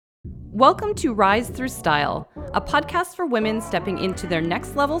Welcome to Rise Through Style, a podcast for women stepping into their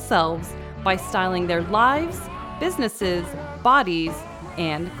next level selves by styling their lives, businesses, bodies,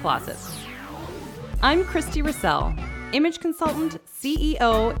 and closets. I'm Christy Russell, image consultant,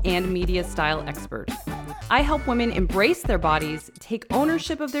 CEO, and media style expert. I help women embrace their bodies, take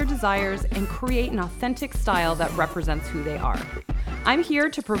ownership of their desires, and create an authentic style that represents who they are. I'm here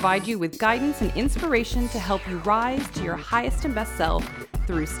to provide you with guidance and inspiration to help you rise to your highest and best self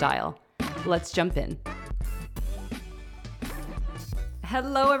through style. Let's jump in.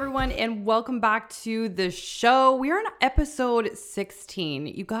 Hello, everyone, and welcome back to the show. We are on episode 16.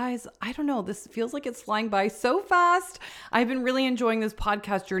 You guys, I don't know, this feels like it's flying by so fast. I've been really enjoying this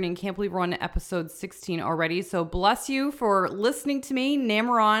podcast journey and can't believe we're on episode 16 already. So bless you for listening to me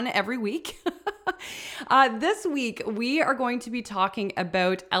yammer on every week. This week, we are going to be talking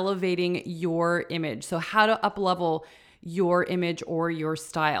about elevating your image. So how to up-level your image or your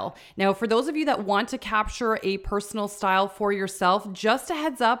style. Now, for those of you that want to capture a personal style for yourself, just a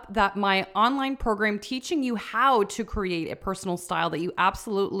heads up that my online program teaching you how to create a personal style that you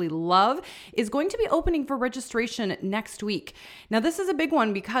absolutely love is going to be opening for registration next week. Now, this is a big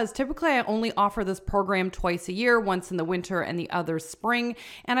one because typically I only offer this program twice a year, once in the winter and the other spring.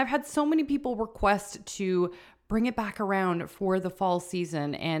 And I've had so many people request to bring it back around for the fall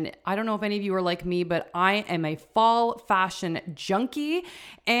season. And I don't know if any of you are like me, but I am a fall fashion junkie.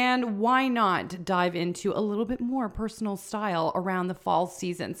 And why not dive into a little bit more personal style around the fall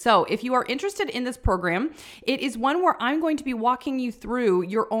season? So if you are interested in this program, it is one where I'm going to be walking you through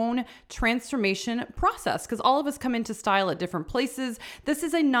your own transformation process because all of us come into style at different places. This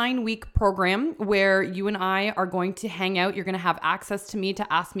is a 9-week program where you and I are going to hang out. You're going to have access to me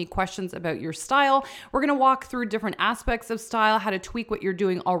to ask me questions about your style. We're going to walk through different aspects of style, how to tweak what you're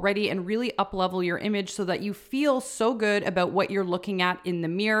doing already and really up-level your image so that you feel so good about what you're looking at in the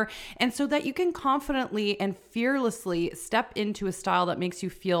mirror and so that you can confidently and fearlessly step into a style that makes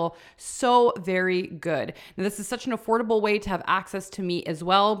you feel so very good. Now, this is such an affordable way to have access to me as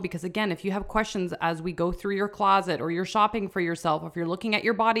well because again, if you have questions as we go through your closet or you're shopping for yourself, if you're looking at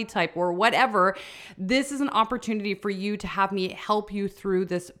your body type or whatever, this is an opportunity for you to have me help you through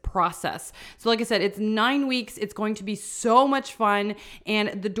this process. So like I said, it's 9 weeks. It's going to be so much fun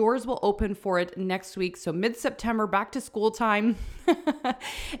and the doors will open for it next week. So mid-September, back to school time.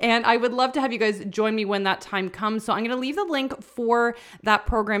 And I would love to have you guys join me when that time comes. So I'm going to leave the link for that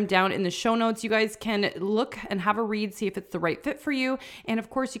program down in the show notes. You guys can look and have a read, see if it's the right fit for you. And of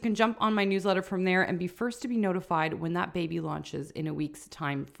course, you can jump on my newsletter from there and be first to be notified when that baby launches in a week's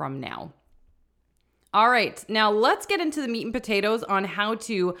time from now. All right, now let's get into the meat and potatoes on how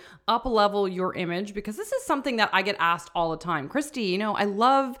to up-level your image because this is something that I get asked all the time. Christy, I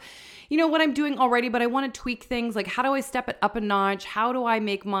love, what I'm doing already, but I want to tweak things. Like, how do I step it up a notch? How do I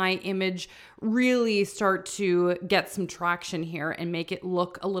make my image really start to get some traction here and make it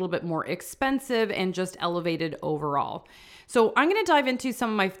look a little bit more expensive and just elevated overall? So I'm going to dive into some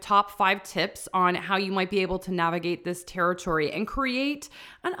of my top 5 tips on how you might be able to navigate this territory and create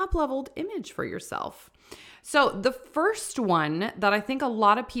an up-leveled image for yourself. So the first one that I think a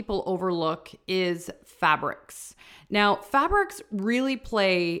lot of people overlook is fabrics. Now, fabrics really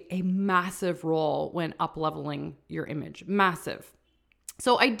play a massive role when up-leveling your image. Massive.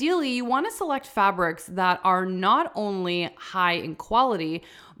 So ideally, you want to select fabrics that are not only high in quality,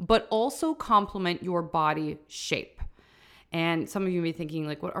 but also complement your body shape. And some of you may be thinking,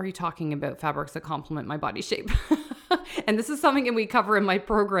 like, what are you talking about? Fabrics that complement my body shape. And this is something that we cover in my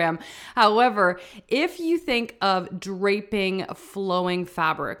program. However, if you think of draping, flowing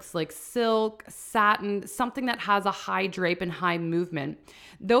fabrics like silk, satin, something that has a high drape and high movement,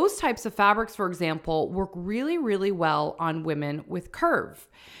 those types of fabrics, for example, work really, really well on women with curve.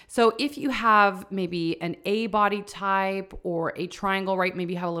 So if you have maybe an A body type or a triangle, right?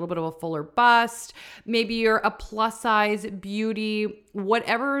 Maybe you have a little bit of a fuller bust. Maybe you're a plus size beauty,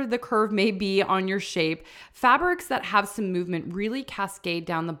 whatever the curve may be on your shape, fabrics that have some movement really cascade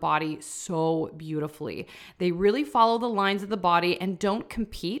down the body so beautifully. They really follow the lines of the body and don't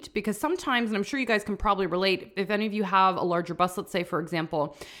compete because sometimes, and I'm sure you guys can probably relate, if any of you have a larger bust, let's say, for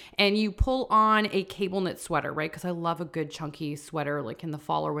example, and you pull on a cable knit sweater, right? Because I love a good chunky sweater like in the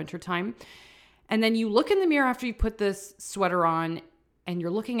fall or winter time. And then you look in the mirror after you put this sweater on and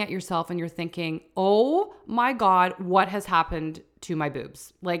you're looking at yourself and you're thinking, oh my God, what has happened to my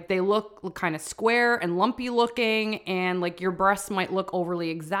boobs? Like they look kind of square and lumpy looking and like your breasts might look overly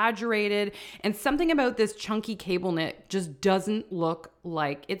exaggerated. And something about this chunky cable knit just doesn't look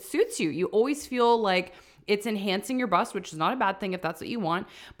like it suits you. You always feel like it's enhancing your bust, which is not a bad thing if that's what you want.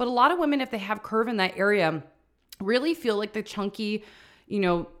 But a lot of women, if they have curve in that area, really feel like the chunky,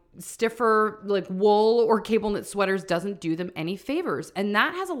 stiffer like wool or cable knit sweaters doesn't do them any favors. And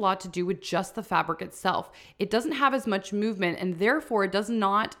that has a lot to do with just the fabric itself. It doesn't have as much movement, and therefore it does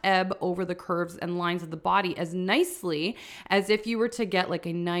not ebb over the curves and lines of the body as nicely as if you were to get like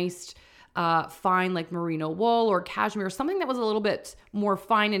a nice fine like merino wool or cashmere, something that was a little bit more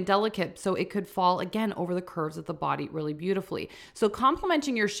fine and delicate, so it could fall again over the curves of the body really beautifully. So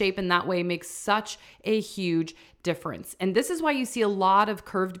complementing your shape in that way makes such a huge difference. And this is why you see a lot of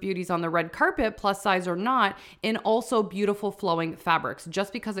curved beauties on the red carpet, plus size or not, in also beautiful flowing fabrics,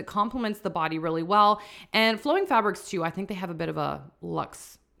 just because it complements the body really well. And flowing fabrics too, I think they have a bit of a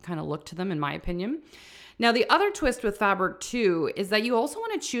luxe kind of look to them, in my opinion. Now, the other twist with fabric too is that you also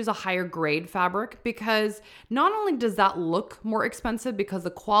want to choose a higher grade fabric, because not only does that look more expensive because the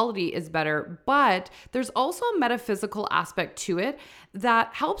quality is better, but there's also a metaphysical aspect to it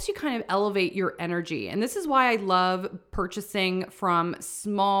that helps you kind of elevate your energy. And this is why I love purchasing from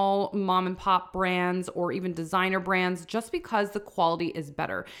small mom and pop brands or even designer brands, just because the quality is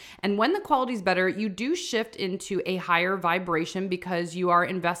better. And when the quality is better, you do shift into a higher vibration because you are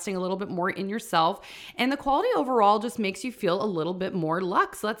investing a little bit more in yourself. And the quality overall just makes you feel a little bit more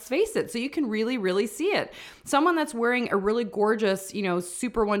luxe, let's face it. So you can really, really see it. Someone that's wearing a really gorgeous,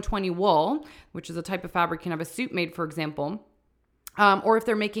 Super 120 wool, which is a type of fabric you can have a suit made, for example. Or if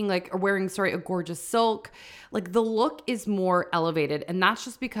they're making a gorgeous silk, like the look is more elevated. And that's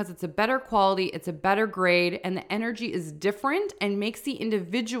just because it's a better quality, it's a better grade, and the energy is different and makes the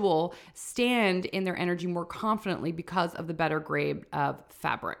individual stand in their energy more confidently because of the better grade of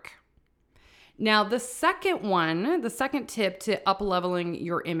fabric. Now, the second tip to up-leveling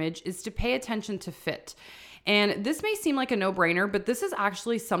your image is to pay attention to fit. And this may seem like a no-brainer, but this is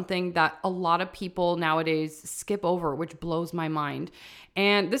actually something that a lot of people nowadays skip over, which blows my mind.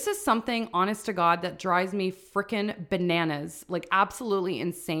 And this is something, honest to God, that drives me freaking bananas, like absolutely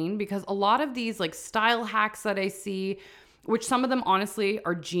insane, because a lot of these like style hacks that I see, which some of them honestly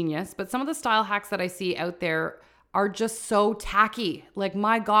are genius, but some of the style hacks that I see out there are just so tacky. Like,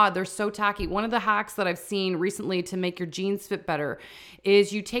 my God, they're so tacky. One of the hacks that I've seen recently to make your jeans fit better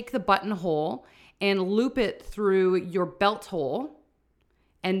is you take the buttonhole and loop it through your belt hole,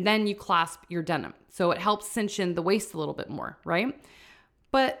 and then you clasp your denim. So it helps cinch in the waist a little bit more, right?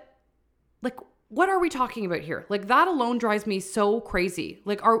 But like, what are we talking about here? Like, that alone drives me so crazy.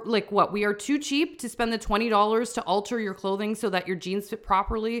 We are too cheap to spend the $20 to alter your clothing so that your jeans fit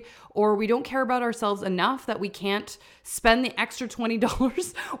properly, or we don't care about ourselves enough that we can't spend the extra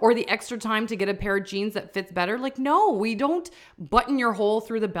 $20 or the extra time to get a pair of jeans that fits better. Like, no, we don't button your hole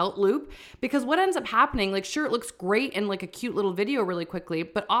through the belt loop, because what ends up happening, like, sure, it looks great in like a cute little video really quickly,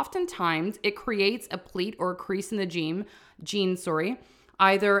 but oftentimes it creates a pleat or a crease in the jean,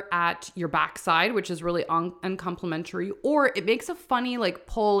 either at your backside, which is really uncomplimentary, or it makes a funny like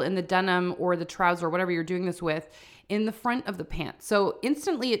pull in the denim or the trouser, or whatever you're doing this with, in the front of the pants. So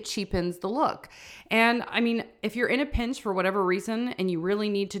instantly it cheapens the look. And I mean, if you're in a pinch for whatever reason and you really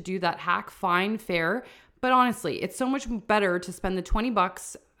need to do that hack, fine, fair. But honestly, it's so much better to spend the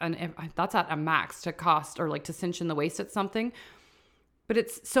 $20, and that's at a max to cost, or like to cinch in the waist at something. But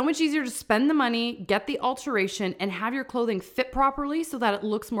it's so much easier to spend the money, get the alteration, and have your clothing fit properly so that it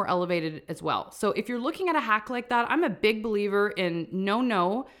looks more elevated as well. So if you're looking at a hack like that, I'm a big believer in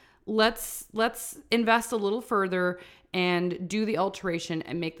let's invest a little further and do the alteration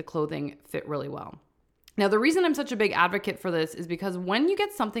and make the clothing fit really well. Now, the reason I'm such a big advocate for this is because when you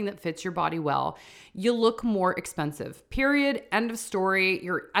get something that fits your body well, you look more expensive. Period. End of story.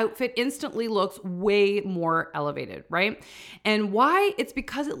 Your outfit instantly looks way more elevated, right? And why? It's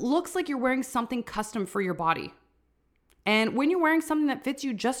because it looks like you're wearing something custom for your body. And when you're wearing something that fits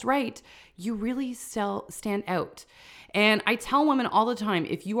you just right, you really stand out. And I tell women all the time,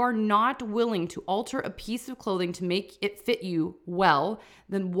 if you are not willing to alter a piece of clothing to make it fit you well,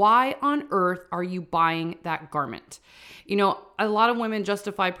 then why on earth are you buying that garment? A lot of women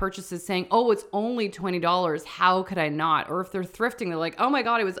justify purchases saying, oh, it's only $20. How could I not? Or if they're thrifting, they're like, oh my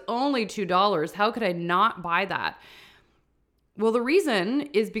God, it was only $2. How could I not buy that? Well, the reason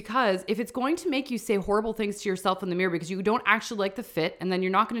is because if it's going to make you say horrible things to yourself in the mirror because you don't actually like the fit, and then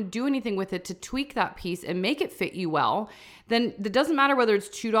you're not going to do anything with it to tweak that piece and make it fit you well, then it doesn't matter whether it's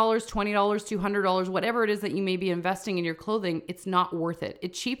 $2, $20, $200, whatever it is that you may be investing in your clothing, it's not worth it.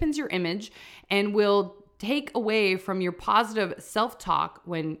 It cheapens your image and will take away from your positive self-talk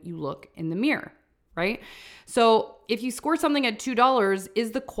when you look in the mirror, right? So if you score something at $2,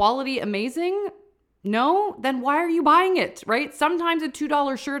 is the quality amazing? No, then why are you buying it, right? Sometimes a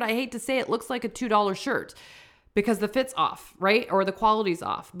 $2 shirt, I hate to say it, looks like a $2 shirt. because the fit's off, right? Or the quality's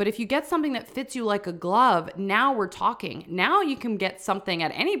off. But if you get something that fits you like a glove, now we're talking. Now you can get something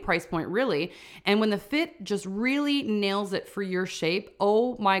at any price point, really. And when the fit just really nails it for your shape,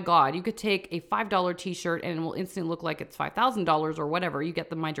 oh my God, you could take a $5 t-shirt and it will instantly look like it's $5,000 or whatever. You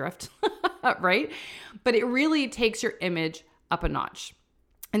get my drift, right? But it really takes your image up a notch.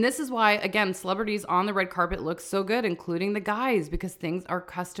 And this is why, again, celebrities on the red carpet look so good, including the guys, because things are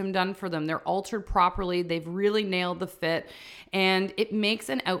custom done for them. They're altered properly. They've really nailed the fit. And it makes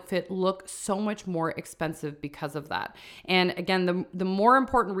an outfit look so much more expensive because of that. And again, the more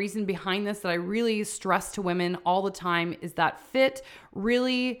important reason behind this that I really stress to women all the time is that fit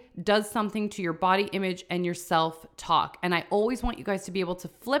really does something to your body image and your self-talk. And I always want you guys to be able to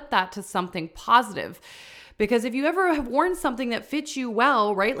flip that to something positive. Because if you ever have worn something that fits you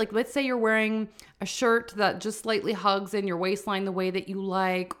well, right? Like let's say you're wearing a shirt that just slightly hugs in your waistline the way that you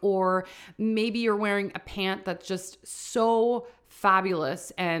like, or maybe you're wearing a pant that's just so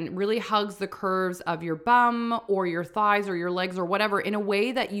fabulous and really hugs the curves of your bum or your thighs or your legs or whatever in a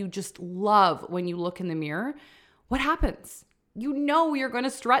way that you just love when you look in the mirror. What happens? You know you're going to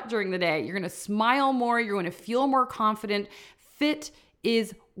strut during the day. You're going to smile more. You're going to feel more confident. Fit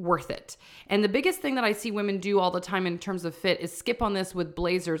is worth it. And the biggest thing that I see women do all the time in terms of fit is skip on this with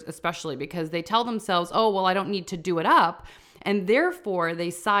blazers, especially because they tell themselves, oh, well, I don't need to do it up. And therefore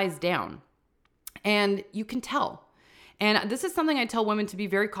they size down. And you can tell. And this is something I tell women to be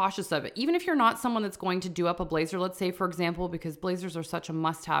very cautious of. Even if you're not someone that's going to do up a blazer, let's say, for example, because blazers are such a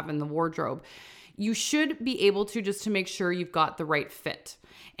must-have in the wardrobe, you should be able to just to make sure you've got the right fit.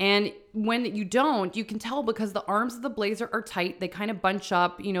 And when you don't, you can tell because the arms of the blazer are tight. They kind of bunch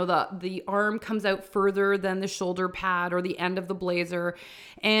up. You know, the arm comes out further than the shoulder pad or the end of the blazer.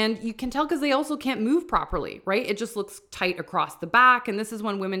 And you can tell because they also can't move properly, right? It just looks tight across the back. And this is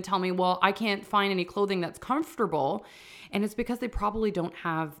when women tell me, well, I can't find any clothing that's comfortable. And it's because they probably don't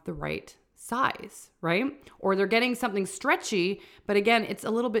have the right size, right? Or they're getting something stretchy, but again, it's a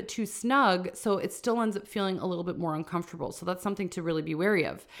little bit too snug, so it still ends up feeling a little bit more uncomfortable. So that's something to really be wary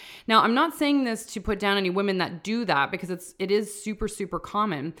of. Now, I'm not saying this to put down any women that do that because it is super, super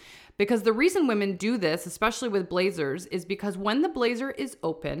common. Because the reason women do this, especially with blazers, is because when the blazer is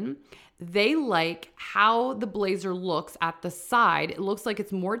open, they like how the blazer looks at the side. It looks like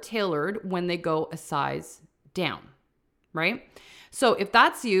it's more tailored when they go a size down, right? So if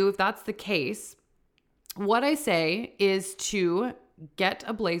that's you, if that's the case, what I say is to get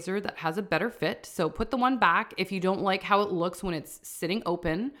a blazer that has a better fit. So put the one back if you don't like how it looks when it's sitting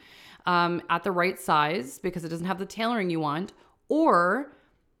open at the right size because it doesn't have the tailoring you want. Or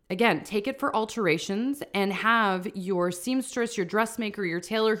again, take it for alterations and have your seamstress, your dressmaker, your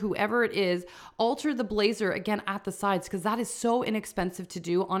tailor, whoever it is, alter the blazer again at the sides because that is so inexpensive to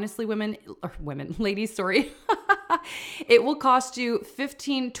do. Honestly, ladies, sorry. It will cost you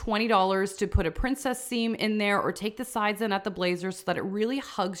 $15, $20 to put a princess seam in there or take the sides in at the blazer so that it really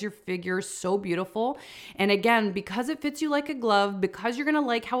hugs your figure so beautiful. And again, because it fits you like a glove, because you're going to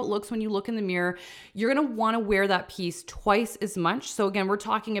like how it looks when you look in the mirror, you're going to want to wear that piece twice as much. So again, we're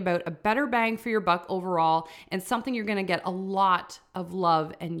talking about a better bang for your buck overall and something you're going to get a lot of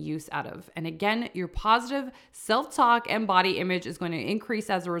love and use out of. And again, your positive self-talk and body image is going to increase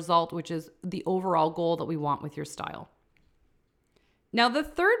as a result, which is the overall goal that we want with your style. Now, the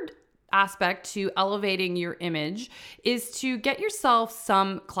third aspect to elevating your image is to get yourself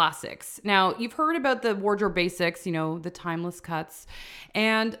some classics. Now, you've heard about the wardrobe basics, you know, the timeless cuts,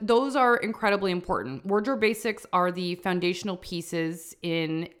 and those are incredibly important. Wardrobe basics are the foundational pieces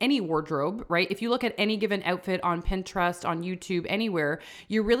in any wardrobe, right? If you look at any given outfit on Pinterest, on YouTube, anywhere,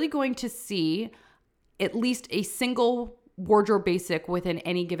 you're really going to see at least a single wardrobe basic within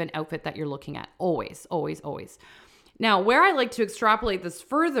any given outfit that you're looking at. Always, always, always. Now, where I like to extrapolate this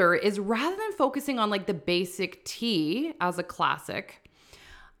further is rather than focusing on like the basic tee as a classic,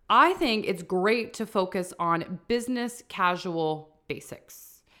 I think it's great to focus on business casual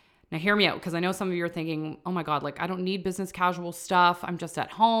basics. Now, hear me out, because I know some of you are thinking, oh my God, like I don't need business casual stuff. I'm just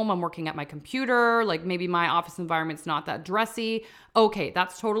at home. I'm working at my computer. Like maybe my office environment's not that dressy. Okay,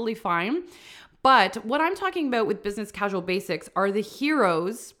 that's totally fine. But what I'm talking about with business casual basics are the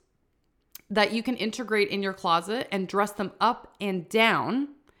heroes that you can integrate in your closet and dress them up and down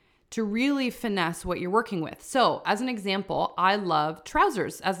to really finesse what you're working with. So as an example, I love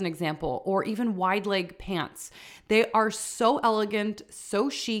trousers as an example, or even wide leg pants. They are so elegant, so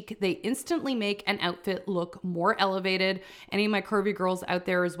chic. They instantly make an outfit look more elevated. Any of my curvy girls out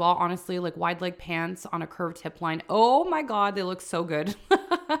there as well, honestly, like wide leg pants on a curved hip line. Oh my God, they look so good.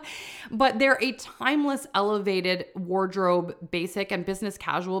 But they're a timeless, elevated wardrobe basic and business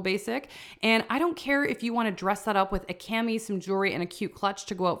casual basic. And I don't care if you want to dress that up with a cami, some jewelry, and a cute clutch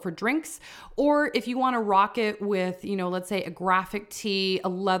to go out for drinks, or if you want to rock it with, let's say a graphic tee, a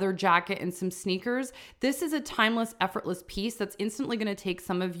leather jacket, and some sneakers. This is a timeless, effortless piece that's instantly going to take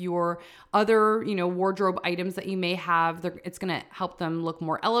some of your other, wardrobe items that you may have. It's going to help them look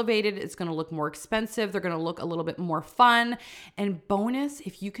more elevated. It's going to look more expensive. They're going to look a little bit more fun. And bonus,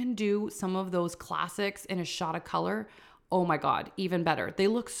 if you can do some of those classics in a shot of color, oh my God, even better. They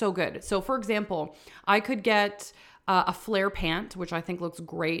look so good. So for example, I could get a flare pant, which I think looks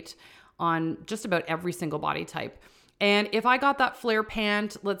great on just about every single body type. And if I got that flare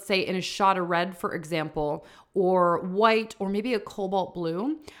pant, let's say in a shot of red, for example, or white, or maybe a cobalt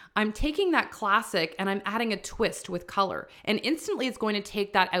blue, I'm taking that classic and I'm adding a twist with color. And instantly it's going to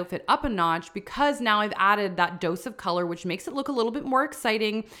take that outfit up a notch because now I've added that dose of color, which makes it look a little bit more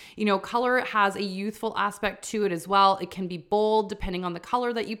exciting. Color has a youthful aspect to it as well. It can be bold depending on the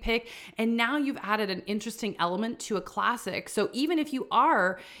color that you pick. And now you've added an interesting element to a classic. So even if you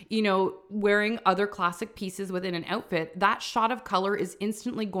are, wearing other classic pieces within an outfit, that shot of color is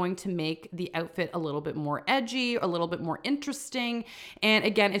instantly going to make the outfit a little bit more edgy, a little bit more interesting. And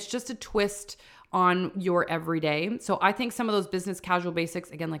again, it's just a twist on your everyday. So I think some of those business casual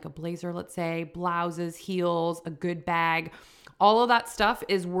basics, again, like a blazer, let's say, blouses, heels, a good bag, all of that stuff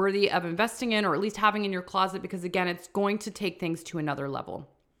is worthy of investing in, or at least having in your closet, because again, it's going to take things to another level.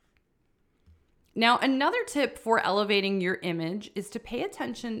 Now, another tip for elevating your image is to pay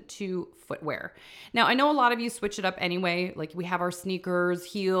attention to footwear. Now, I know a lot of you switch it up anyway. Like we have our sneakers,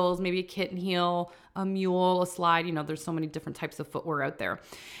 heels, maybe a kitten heel, a mule, a slide. There's so many different types of footwear out there.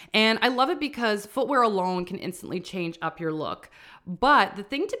 And I love it because footwear alone can instantly change up your look. But the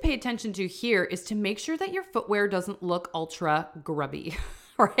thing to pay attention to here is to make sure that your footwear doesn't look ultra grubby.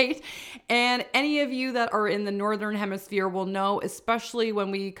 Right? And any of you that are in the Northern Hemisphere will know, especially when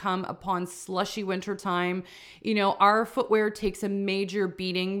we come upon slushy winter time, our footwear takes a major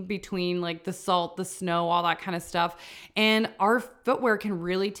beating between like the salt, the snow, all that kind of stuff. And our footwear can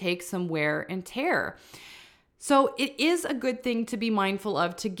really take some wear and tear. So it is a good thing to be mindful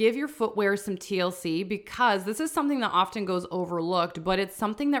of, to give your footwear some TLC, because this is something that often goes overlooked, but it's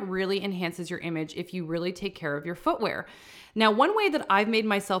something that really enhances your image if you really take care of your footwear. Now, one way that I've made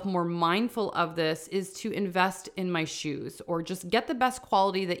myself more mindful of this is to invest in my shoes, or just get the best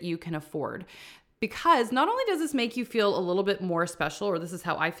quality that you can afford. Because not only does this make you feel a little bit more special, or this is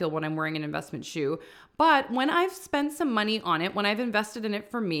how I feel when I'm wearing an investment shoe, but when I've spent some money on it, when I've invested in it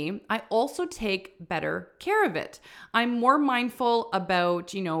for me, I also take better care of it. I'm more mindful about,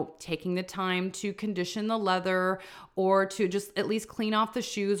 taking the time to condition the leather, or to just at least clean off the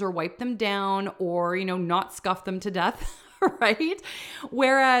shoes or wipe them down, or, not scuff them to death. Right?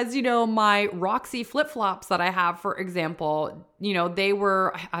 Whereas, my Roxy flip-flops that I have, for example, they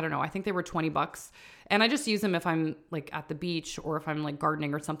were, I don't know, I think they were $20. And I just use them if I'm like at the beach, or if I'm like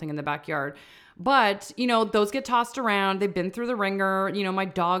gardening or something in the backyard. But, those get tossed around. They've been through the ringer. My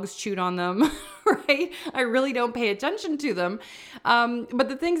dogs chewed on them, right? I really don't pay attention to them. But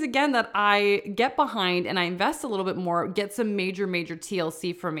the things, again, that I get behind and I invest a little bit more get some major, major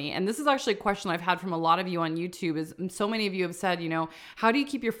TLC for me. And this is actually a question I've had from a lot of you on YouTube, is so many of you have said, how do you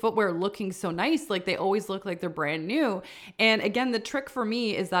keep your footwear looking so nice? Like they always look like they're brand new. And again, the trick for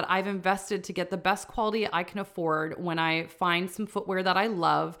me is that I've invested to get the best quality I can afford. When I find some footwear that I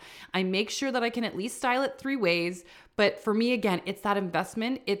love, I make sure that I can at least style it 3 ways. But for me, again, it's that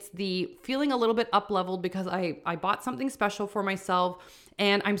investment. It's the feeling a little bit up leveled because I bought something special for myself,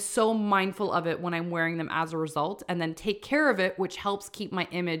 and I'm so mindful of it when I'm wearing them as a result, and then take care of it, which helps keep my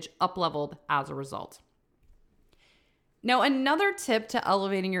image up leveled as a result. Now, another tip to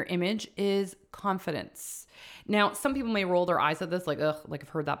elevating your image is confidence. Now, some people may roll their eyes at this like, ugh, like I've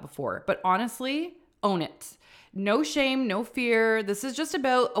heard that before, but honestly, own it. No shame, no fear. This is just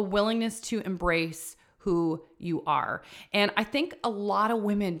about a willingness to embrace who you are. And I think a lot of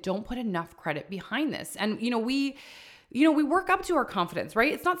women don't put enough credit behind this. And, we work up to our confidence,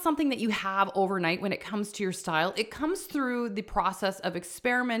 right? It's not something that you have overnight when it comes to your style. It comes through the process of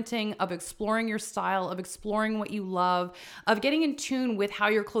experimenting, of exploring your style, of exploring what you love, of getting in tune with how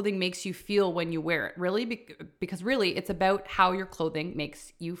your clothing makes you feel when you wear it, really, because really it's about how your clothing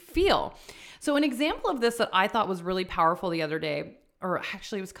makes you feel. So an example of this that I thought was really powerful the other day, or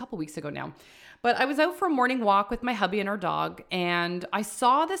actually it was a couple weeks ago now, but I was out for a morning walk with my hubby and our dog, and I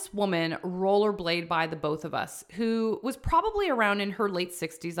saw this woman rollerblade by the both of us, who was probably around in her late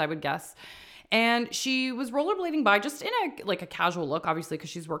 60s, I would guess. And she was rollerblading by just in a casual look, obviously, because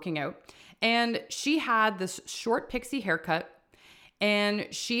she's working out. And she had this short pixie haircut, and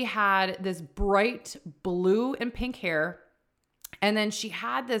she had this bright blue and pink hair. And then she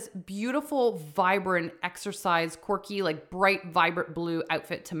had this beautiful, vibrant, exercise, quirky, like bright, vibrant blue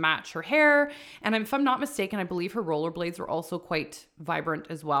outfit to match her hair. And if I'm not mistaken, I believe her rollerblades were also quite vibrant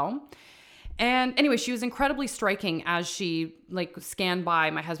as well. And anyway, she was incredibly striking as she like scanned by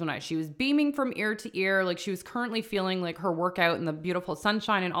my husband and I. She was beaming from ear to ear. Like she was currently feeling like her workout and the beautiful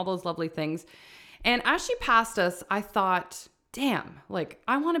sunshine and all those lovely things. And as she passed us, I thought, damn, like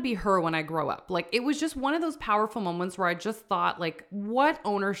I want to be her when I grow up. Like it was just one of those powerful moments where I just thought like, what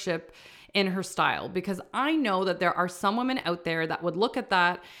ownership in her style? Because I know that there are some women out there that would look at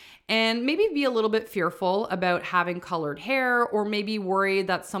that and maybe be a little bit fearful about having colored hair, or maybe worried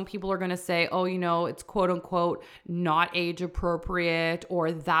that some people are going to say, oh, you know, it's quote unquote not age appropriate,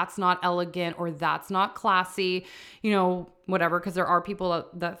 or that's not elegant, or that's not classy, you know, whatever. Because there are people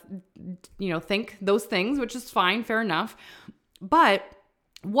that, you know, think those things, which is fine, fair enough. But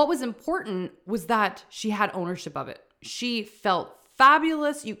what was important was that she had ownership of it. She felt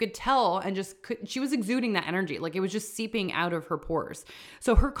fabulous. You could tell, and she was exuding that energy. Like it was just seeping out of her pores.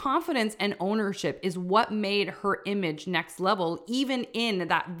 So her confidence and ownership is what made her image next level, even in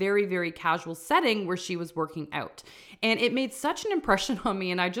that very, very casual setting where she was working out. And it made such an impression on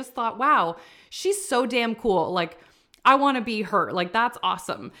me. And I just thought, wow, she's so damn cool. Like, I want to be her. Like, that's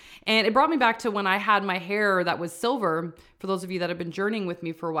awesome. And it brought me back to when I had my hair that was silver. For those of you that have been journeying with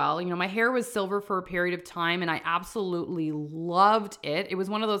me for a while, you know, my hair was silver for a period of time and I absolutely loved it. It was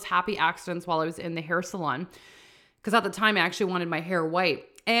one of those happy accidents while I was in the hair salon, because at the time I actually wanted my hair white.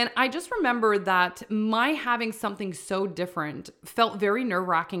 And I just remember that my having something so different felt very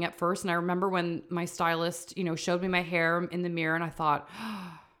nerve-wracking at first. And I remember when my stylist, you know, showed me my hair in the mirror and I thought,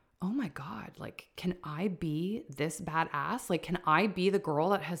 oh my God, like, can I be this badass? Like, can I be the girl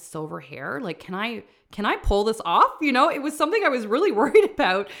that has silver hair? Like, can I pull this off? You know, it was something I was really worried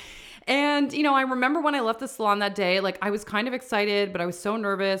about. And, you know, I remember when I left the salon that day, like I was kind of excited, but I was so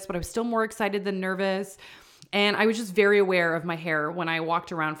nervous, but I was still more excited than nervous. And I was just very aware of my hair when I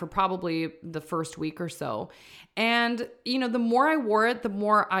walked around for probably the first week or so. And, you know, the more I wore it, the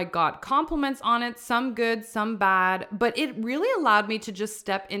more I got compliments on it, some good, some bad, but it really allowed me to just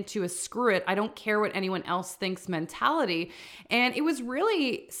step into a screw it, I don't care what anyone else thinks mentality. And it was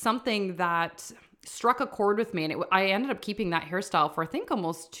really something that struck a chord with me. And I ended up keeping that hairstyle for I think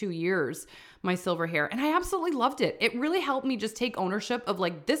almost 2 years, my silver hair. And I absolutely loved it. It really helped me just take ownership of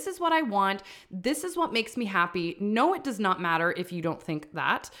like, this is what I want. This is what makes me happy. No, it does not matter if you don't think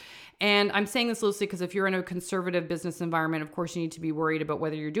that. And I'm saying this loosely because if you're in a conservative business environment, of course, you need to be worried about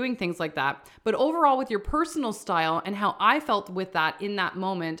whether you're doing things like that. But overall, with your personal style and how I felt with that in that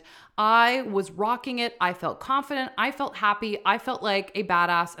moment, I was rocking it. I felt confident. I felt happy. I felt like a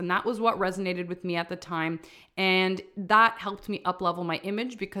badass. And that was what resonated with me at the time. And that helped me up-level my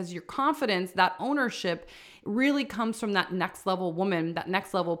image, because your confidence, that ownership, really comes from that next level woman, that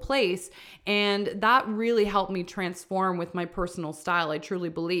next level place. And that really helped me transform with my personal style, I truly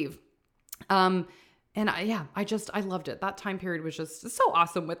believe. And I loved it. That time period was just so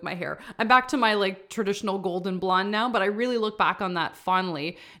awesome with my hair. I'm back to my like traditional golden blonde now, but I really look back on that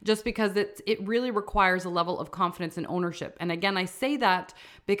fondly just because it really requires a level of confidence and ownership. And again, I say that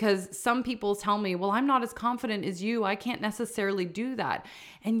because some people tell me, well, I'm not as confident as you. I can't necessarily do that.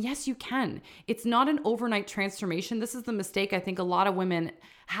 And yes, you can. It's not an overnight transformation. This is the mistake I think a lot of women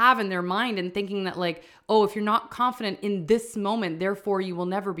have in their mind, and thinking that like, oh, if you're not confident in this moment, therefore you will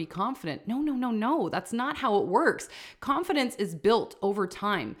never be confident. No. That's not how it works. Confidence is built over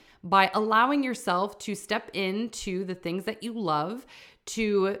time by allowing yourself to step into the things that you love,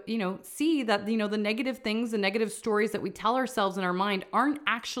 to, you know, see that, you know, the negative things, the negative stories that we tell ourselves in our mind aren't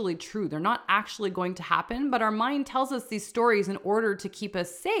actually true. They're not actually going to happen, but our mind tells us these stories in order to keep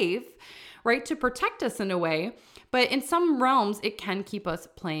us safe, right? To protect us in a way. But in some realms, it can keep us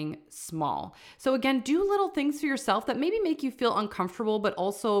playing small. So again, do little things for yourself that maybe make you feel uncomfortable, but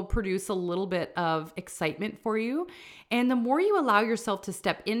also produce a little bit of excitement for you. And the more you allow yourself to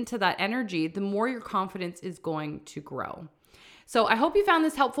step into that energy, the more your confidence is going to grow. So I hope you found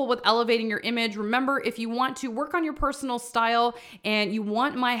this helpful with elevating your image. Remember, if you want to work on your personal style and you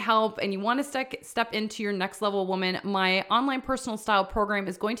want my help and you want to step into your next level woman, my online personal style program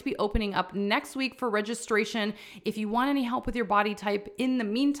is going to be opening up next week for registration. If you want any help with your body type in the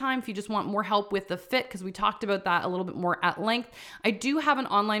meantime, if you just want more help with the fit, because we talked about that a little bit more at length, I do have an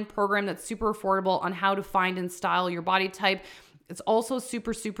online program that's super affordable on how to find and style your body type. It's also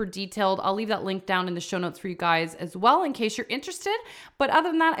super, super detailed. I'll leave that link down in the show notes for you guys as well in case you're interested. But other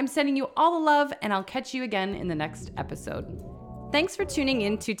than that, I'm sending you all the love and I'll catch you again in the next episode. Thanks for tuning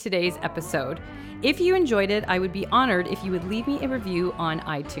in to today's episode. If you enjoyed it, I would be honored if you would leave me a review on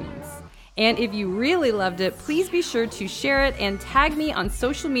iTunes. And if you really loved it, please be sure to share it and tag me on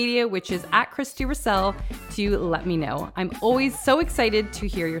social media, which is @ChristyRussell, to let me know. I'm always so excited to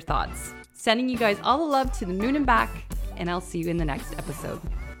hear your thoughts. Sending you guys all the love to the moon and back, and I'll see you in the next episode.